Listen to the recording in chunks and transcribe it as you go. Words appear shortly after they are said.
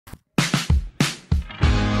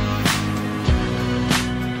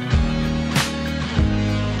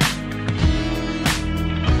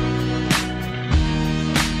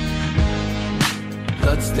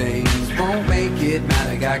won't make it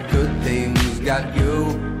matter. Got good things, got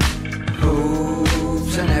you.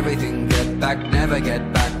 Hoops and everything, get back, never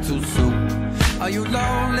get back too soon. Are you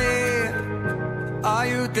lonely? Are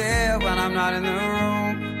you there when I'm not in the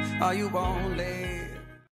room? Are you lonely?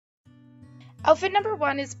 Outfit number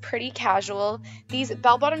 1 is pretty casual. These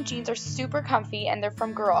bell-bottom jeans are super comfy and they're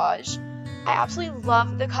from Garage. I absolutely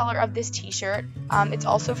love the color of this t-shirt. It's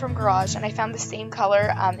also from Garage, and I found the same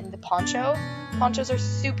color in the poncho. Ponchos are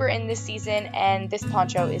super in this season, and this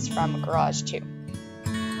poncho is from Garage too.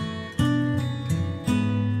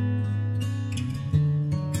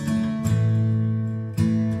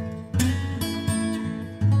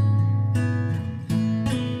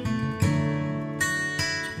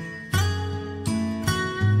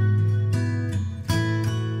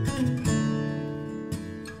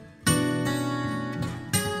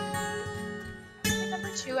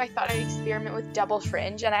 I thought I'd experiment with double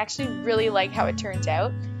fringe, and I actually really like how it turned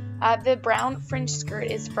out. The brown fringe skirt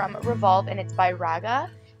is from Revolve and it's by Raga,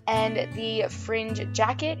 and the fringe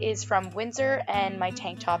jacket is from Windsor, and my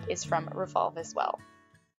tank top is from Revolve as well.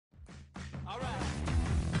 All right.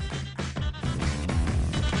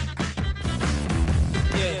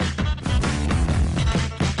 Yeah.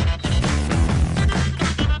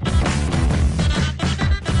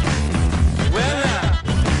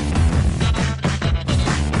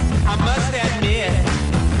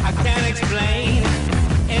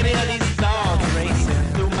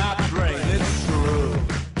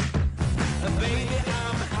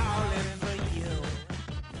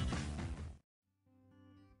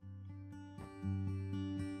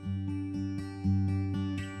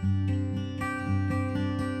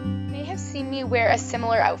 Seen me wear a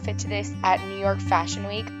similar outfit to this at New York Fashion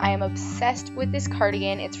Week. I am obsessed with this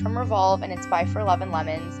cardigan. It's from Revolve and it's by For Love and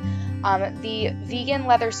Lemons. The vegan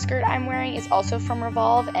leather skirt I'm wearing is also from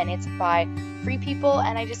Revolve and it's by Free People,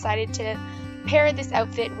 and I decided to pair this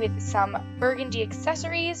outfit with some burgundy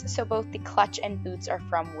accessories, so both the clutch and boots are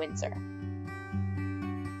from Windsor.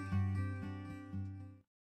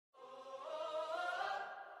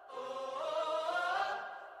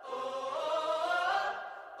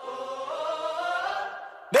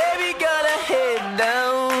 Baby got her head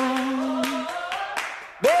down.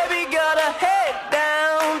 Baby got her head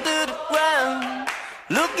down to the ground.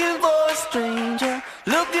 Looking for a stranger,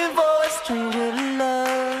 looking for a stranger to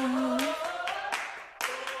love.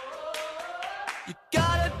 You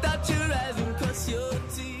gotta touch your eyes and cross your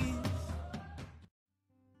teeth.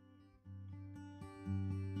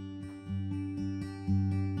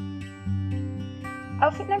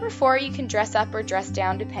 Outfit number 4, you can dress up or dress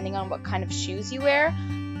down depending on what kind of shoes you wear.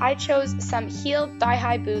 I chose some heeled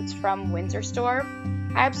thigh-high boots from Windsor store.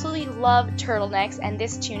 I absolutely love turtlenecks, and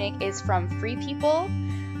this tunic is from Free People.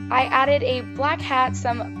 I added a black hat,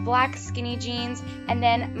 some black skinny jeans, and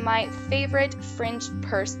then my favorite fringed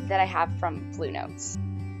purse that I have from Blue Notes.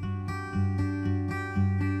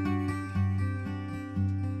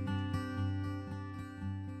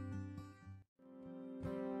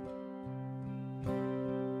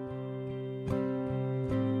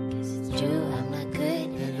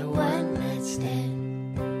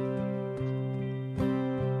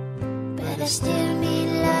 I still need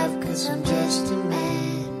love, 'cause I'm just a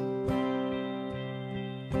man.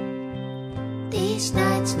 These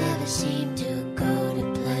nights never seem to go to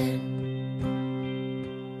plan.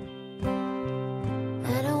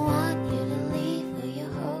 I don't want you to leave, will you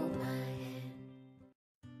hold my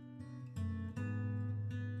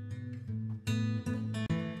hand?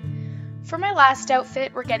 For my last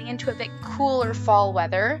outfit, we're getting into a bit cooler fall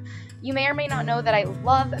weather. You may or may not know that I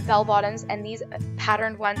love bell bottoms, and these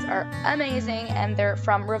patterned ones are amazing, and they're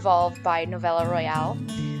from Revolve by Novella Royale.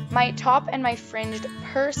 My top and my fringed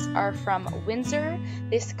purse are from Windsor.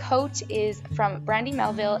 This coat is from Brandy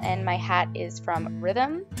Melville, and my hat is from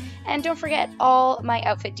Rhythm. And don't forget, all my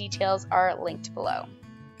outfit details are linked below.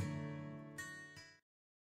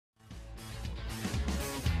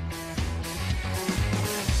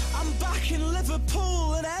 In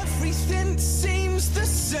Liverpool and everything seems the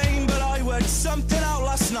same, but I worked something out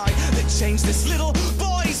last night that changed this little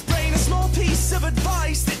boy's brain. A small piece of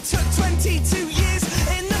advice that took 22